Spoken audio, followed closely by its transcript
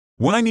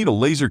When I need a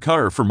laser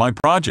cutter for my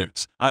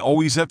projects, I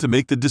always have to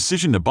make the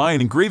decision to buy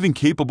an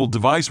engraving-capable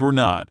device or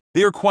not.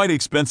 They are quite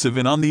expensive,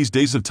 and on these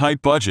days of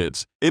tight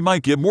budgets, it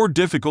might get more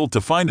difficult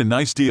to find a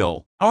nice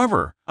deal.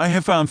 However, I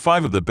have found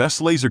 5 of the best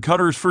laser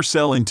cutters for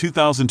sale in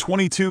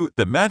 2022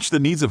 that match the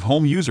needs of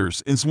home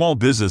users and small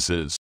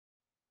businesses.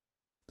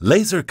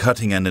 Laser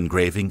cutting and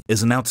engraving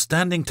is an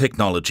outstanding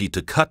technology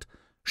to cut,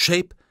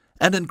 shape,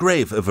 and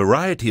engrave a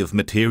variety of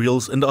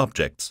materials and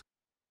objects.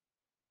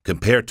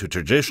 Compared to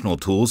traditional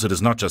tools, it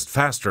is not just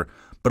faster,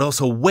 but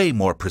also way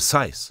more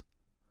precise.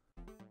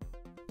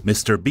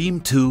 Mr.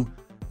 Beam 2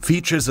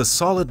 features a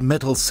solid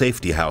metal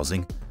safety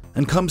housing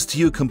and comes to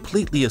you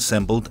completely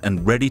assembled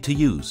and ready to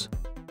use.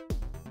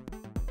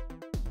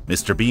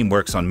 Mr. Beam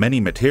works on many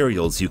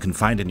materials you can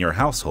find in your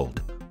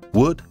household.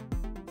 Wood,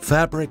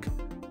 fabric,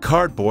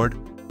 cardboard,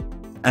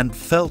 and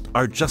felt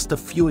are just a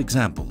few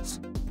examples.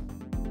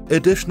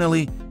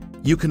 Additionally,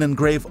 you can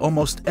engrave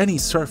almost any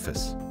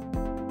surface.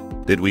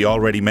 Did we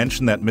already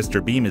mention that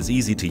Mr. Beam is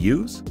easy to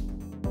use?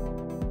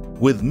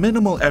 With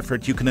minimal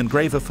effort, you can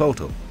engrave a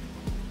photo.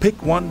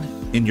 Pick one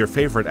in your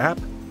favorite app,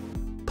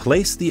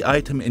 place the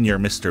item in your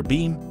Mr.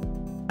 Beam,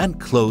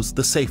 and close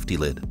the safety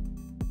lid.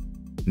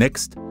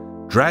 Next,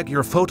 drag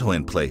your photo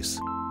in place.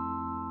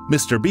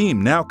 Mr.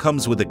 Beam now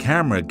comes with a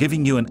camera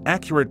giving you an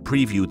accurate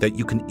preview that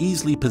you can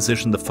easily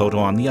position the photo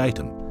on the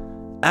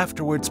item.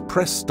 Afterwards,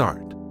 press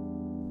Start.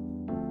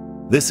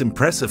 This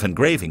impressive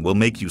engraving will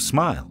make you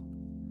smile.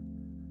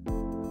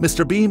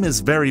 Mr. Beam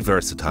is very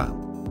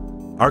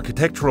versatile.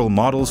 Architectural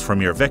models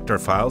from your vector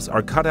files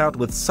are cut out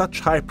with such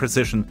high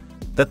precision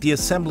that the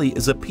assembly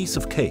is a piece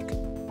of cake.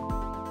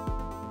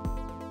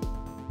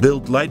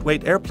 Build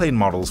lightweight airplane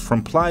models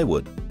from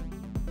plywood.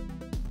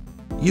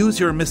 Use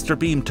your Mr.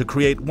 Beam to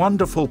create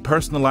wonderful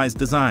personalized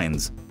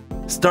designs.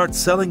 Start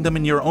selling them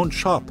in your own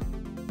shop.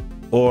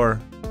 Or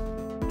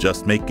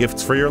just make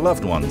gifts for your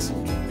loved ones.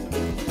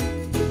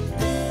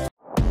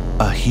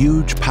 A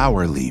huge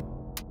power leap.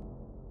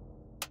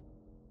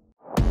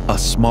 A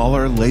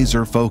smaller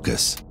laser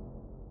focus,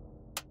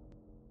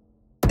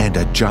 and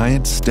a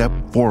giant step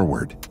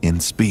forward in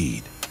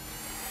speed.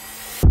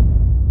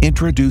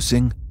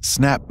 Introducing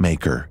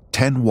Snapmaker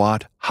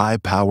 10-watt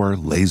high-power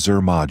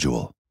laser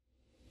module.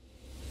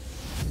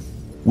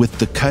 With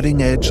the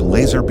cutting-edge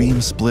laser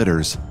beam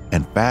splitters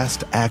and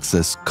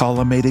fast-axis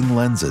collimating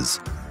lenses,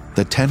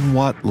 the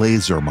 10-watt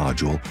laser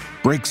module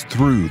breaks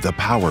through the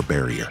power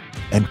barrier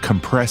and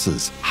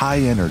compresses high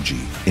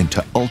energy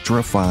into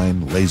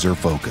ultra-fine laser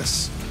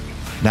focus.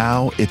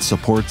 Now it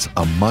supports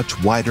a much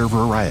wider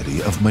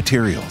variety of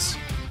materials.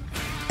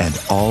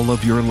 And all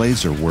of your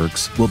laser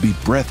works will be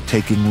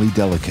breathtakingly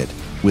delicate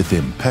with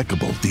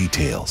impeccable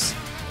details.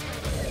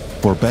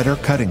 For better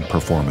cutting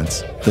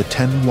performance, the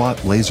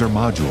 10-watt laser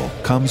module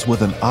comes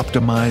with an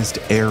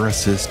optimized air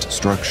assist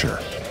structure,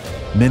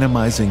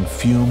 minimizing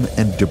fume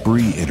and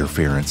debris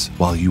interference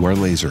while you are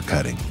laser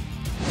cutting.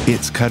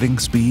 Its cutting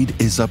speed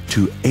is up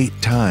to 8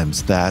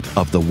 times that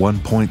of the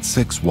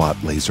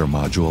 1.6-watt laser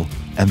module,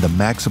 and the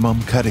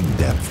maximum cutting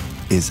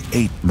depth is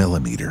 8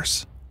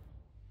 millimeters.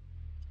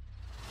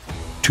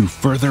 To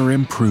further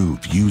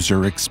improve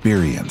user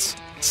experience,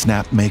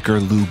 Snapmaker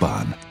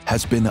Luban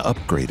has been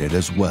upgraded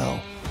as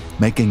well,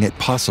 making it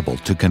possible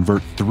to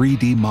convert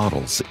 3D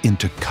models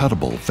into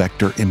cuttable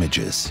vector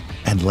images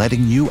and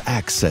letting you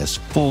access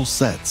full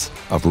sets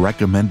of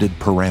recommended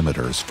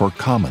parameters for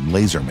common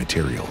laser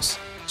materials,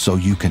 so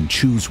you can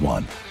choose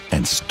one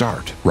and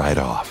start right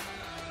off.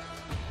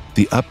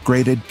 The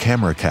upgraded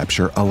camera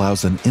capture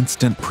allows an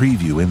instant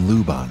preview in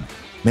Luban,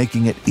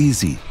 making it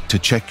easy to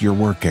check your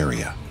work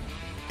area.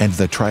 And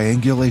the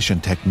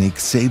triangulation technique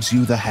saves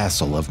you the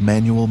hassle of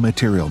manual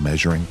material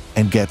measuring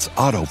and gets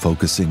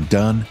autofocusing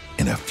done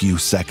in a few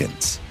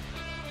seconds.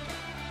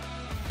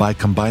 By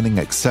combining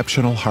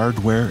exceptional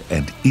hardware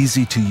and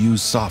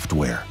easy-to-use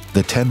software,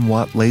 the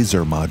 10-watt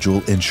laser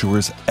module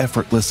ensures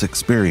effortless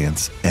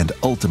experience and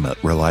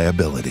ultimate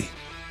reliability.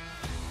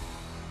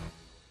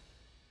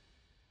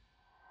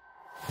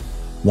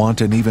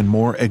 Want an even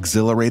more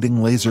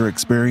exhilarating laser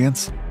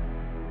experience?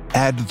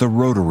 Add the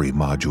rotary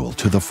module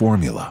to the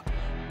formula.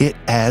 It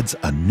adds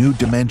a new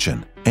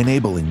dimension,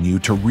 enabling you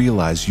to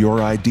realize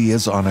your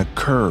ideas on a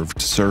curved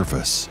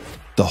surface.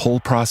 The whole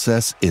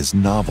process is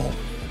novel,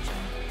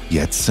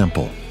 yet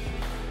simple.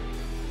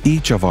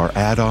 Each of our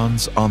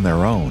add-ons on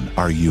their own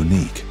are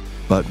unique,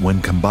 but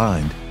when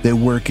combined, they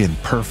work in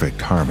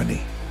perfect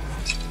harmony.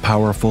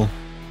 Powerful,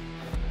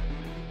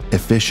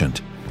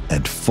 efficient,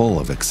 and full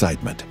of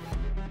excitement.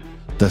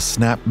 The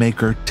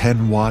Snapmaker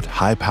 10-watt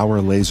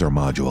high-power laser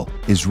module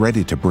is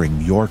ready to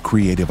bring your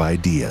creative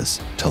ideas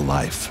to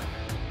life.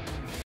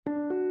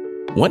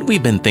 What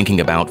we've been thinking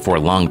about for a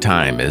long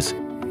time is,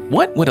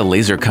 what would a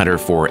laser cutter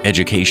for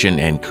education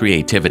and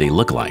creativity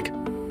look like?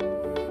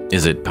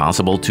 Is it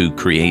possible to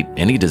create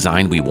any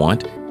design we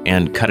want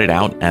and cut it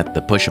out at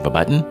the push of a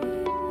button?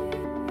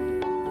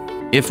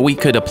 If we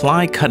could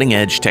apply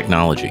cutting-edge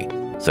technology,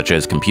 such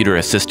as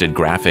computer-assisted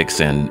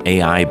graphics and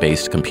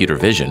AI-based computer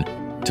vision,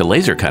 to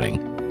laser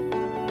cutting,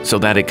 so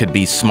that it could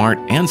be smart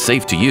and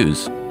safe to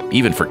use,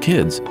 even for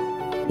kids,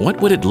 what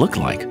would it look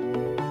like?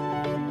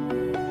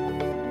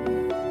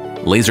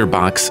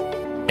 Laserbox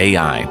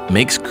AI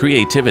makes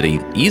creativity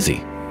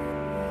easy.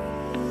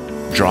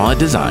 Draw a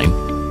design,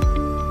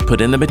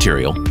 put in the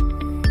material,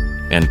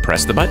 and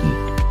press the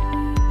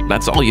button.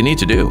 That's all you need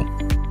to do.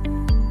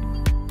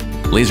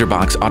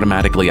 Laserbox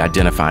automatically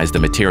identifies the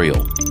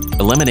material,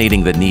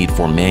 eliminating the need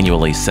for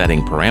manually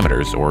setting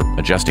parameters or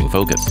adjusting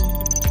focus.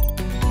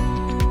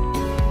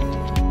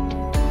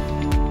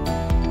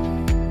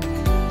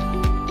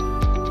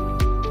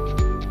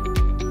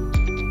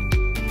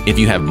 If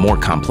you have more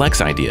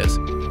complex ideas,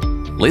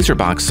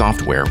 Laserbox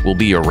software will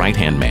be your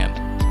right-hand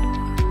man.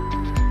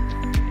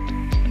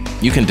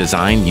 You can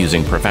design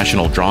using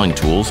professional drawing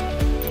tools.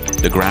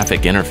 The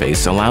graphic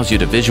interface allows you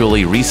to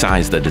visually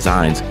resize the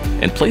designs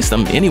and place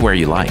them anywhere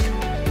you like.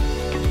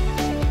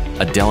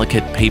 A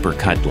delicate paper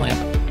cut lamp,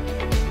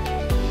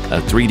 a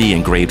 3D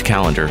engraved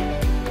calendar,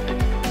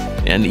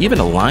 and even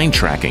a line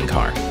tracking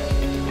card.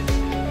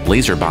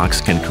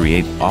 Laserbox can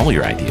create all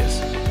your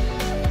ideas.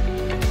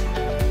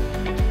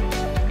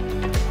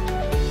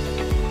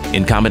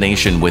 In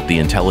combination with the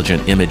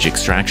intelligent image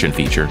extraction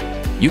feature,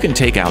 you can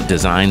take out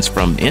designs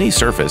from any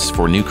surface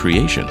for new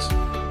creations.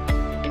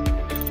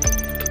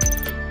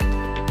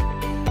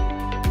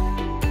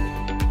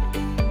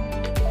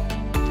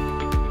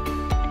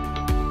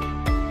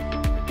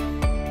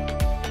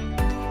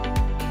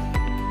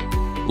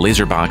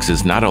 Laserbox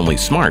is not only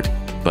smart,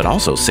 but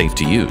also safe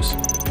to use.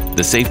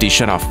 The safety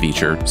shutoff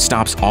feature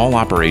stops all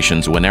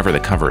operations whenever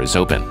the cover is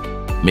open,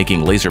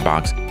 making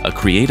Laserbox a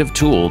creative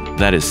tool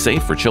that is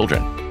safe for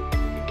children.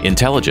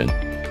 Intelligent,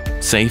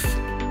 safe,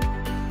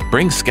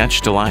 brings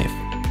sketch to life.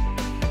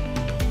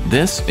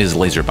 This is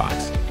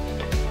Laserbox,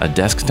 a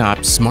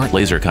desktop smart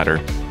laser cutter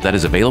that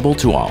is available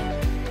to all.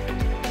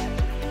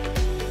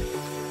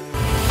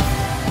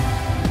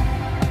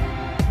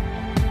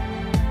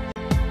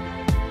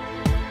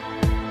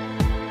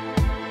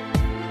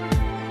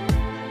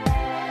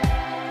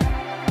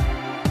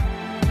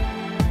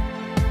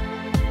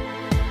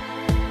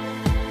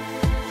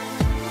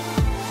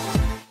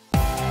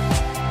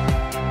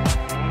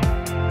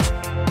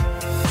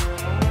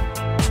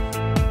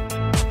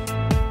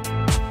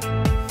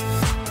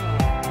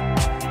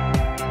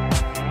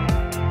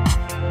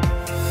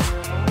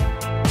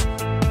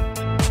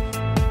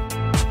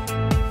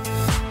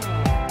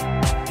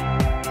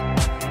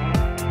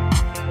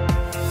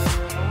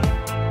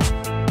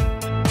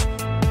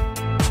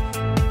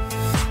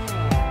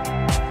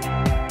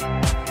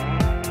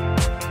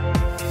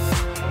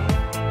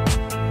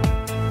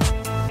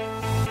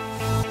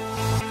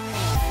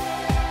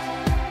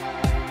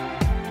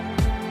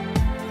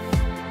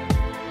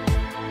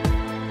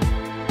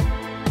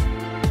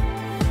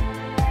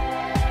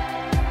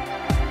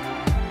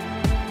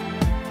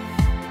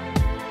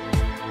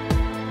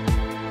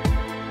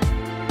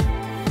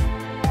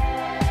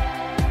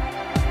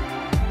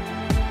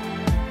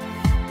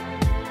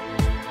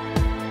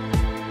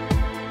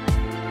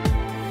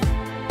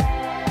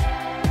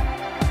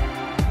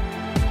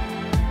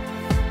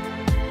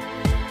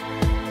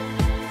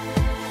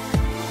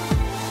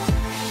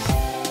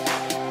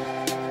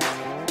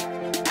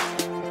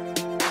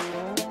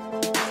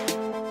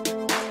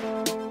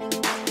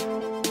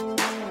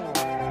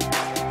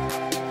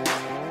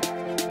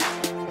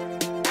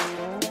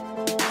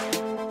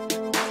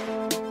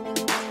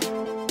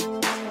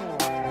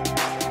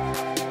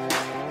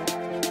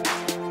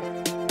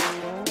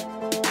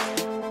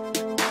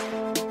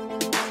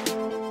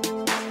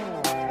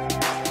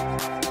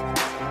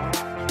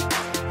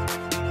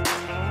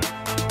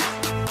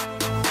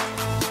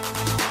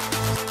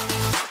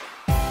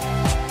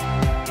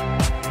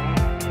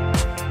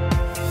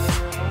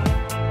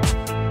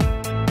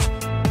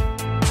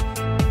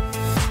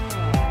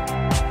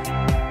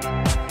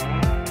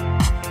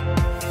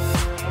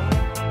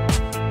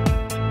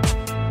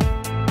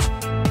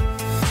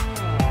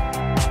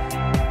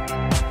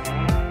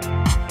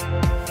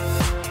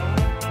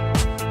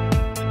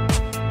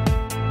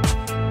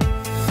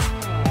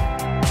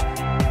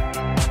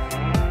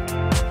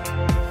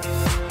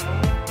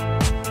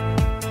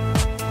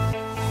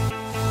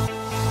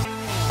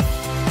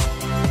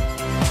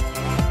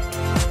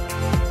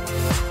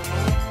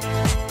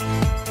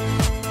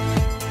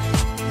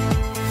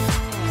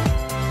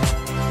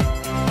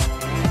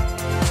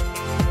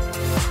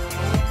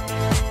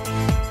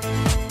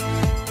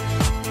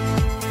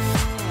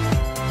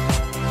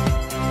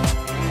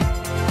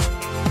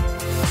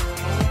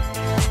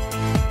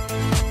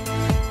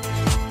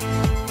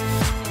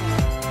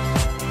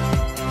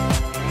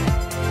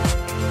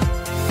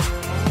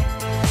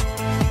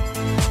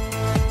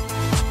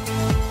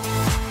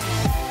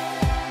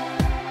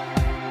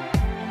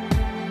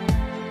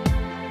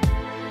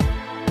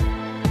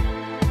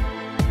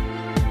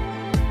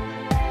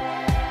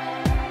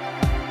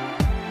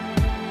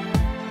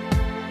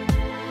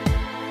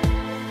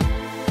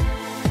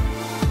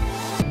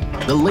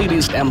 the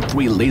latest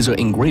M3 laser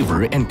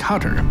engraver and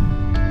cutter.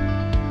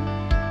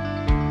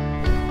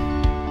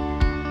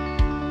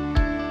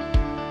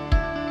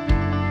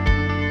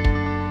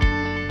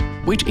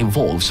 which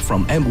evolves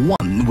from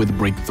M1 with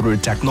breakthrough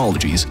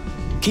technologies,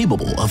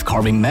 capable of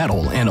carving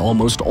metal and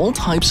almost all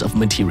types of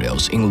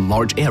materials in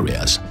large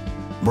areas,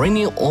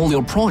 bringing all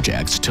your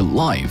projects to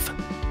life.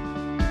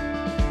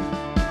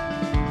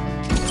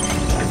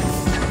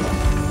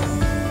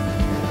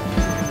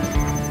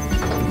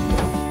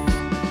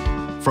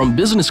 From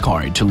business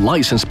card to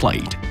license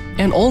plate,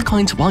 and all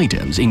kinds of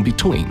items in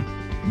between,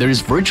 there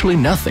is virtually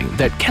nothing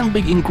that can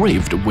be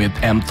engraved with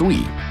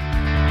M3.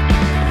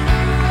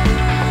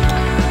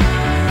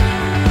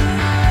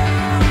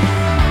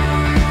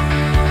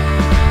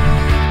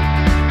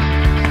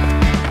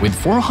 With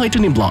 4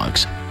 heightening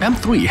blocks,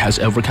 M3 has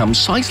overcome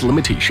size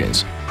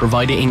limitations,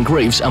 providing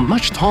engraves on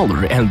much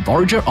taller and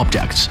larger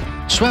objects,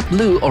 swept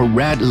blue or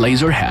red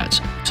laser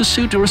heads to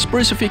suit your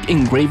specific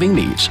engraving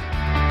needs.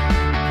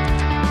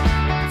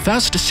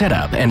 Fast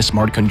setup and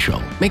smart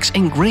control makes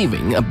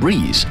engraving a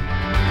breeze.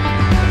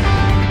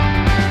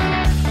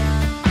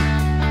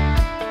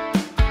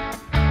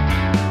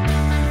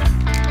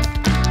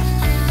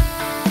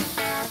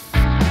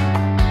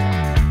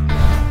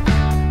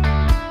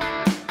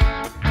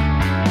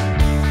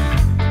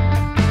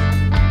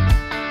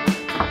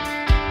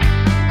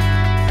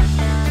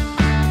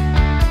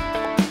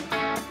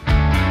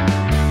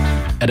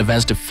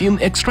 Advanced fume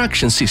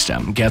extraction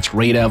system gets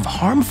rid of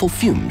harmful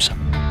fumes.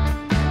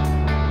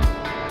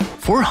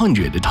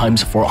 400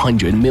 x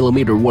 400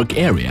 mm work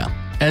area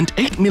and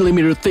 8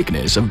 mm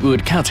thickness of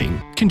wood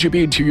cutting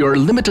contribute to your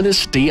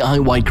limitless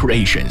DIY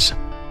creations.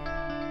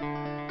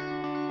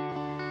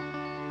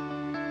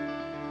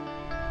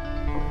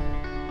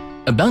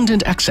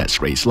 Abundant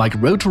accessories like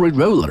rotary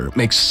roller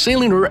makes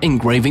cylinder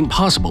engraving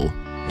possible.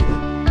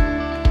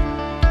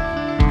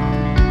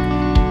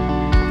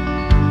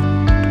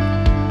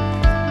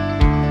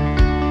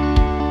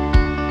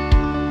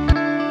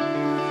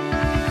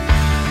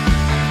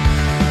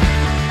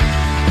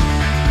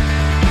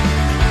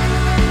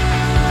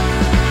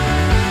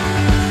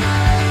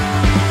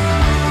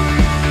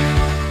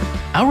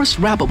 Our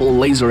swappable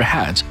laser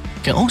heads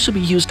can also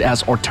be used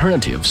as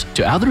alternatives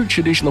to other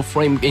traditional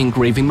frame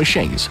engraving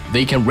machines.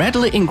 They can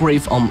readily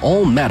engrave on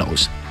all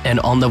metals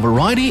and on a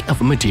variety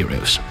of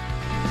materials.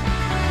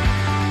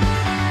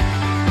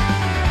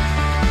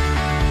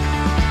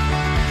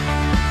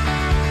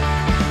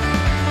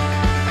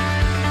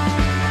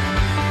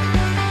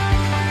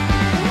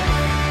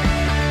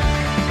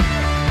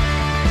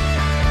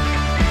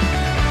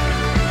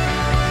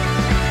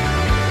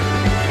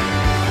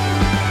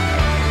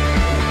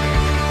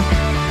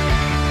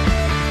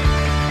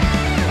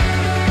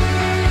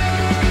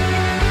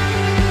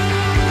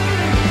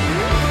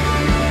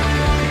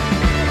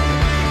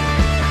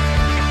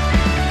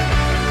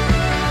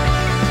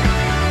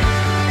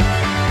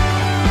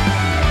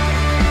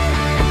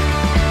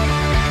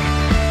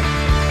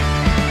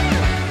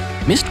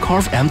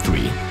 Carve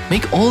M3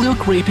 make all your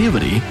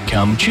creativity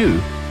come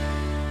true.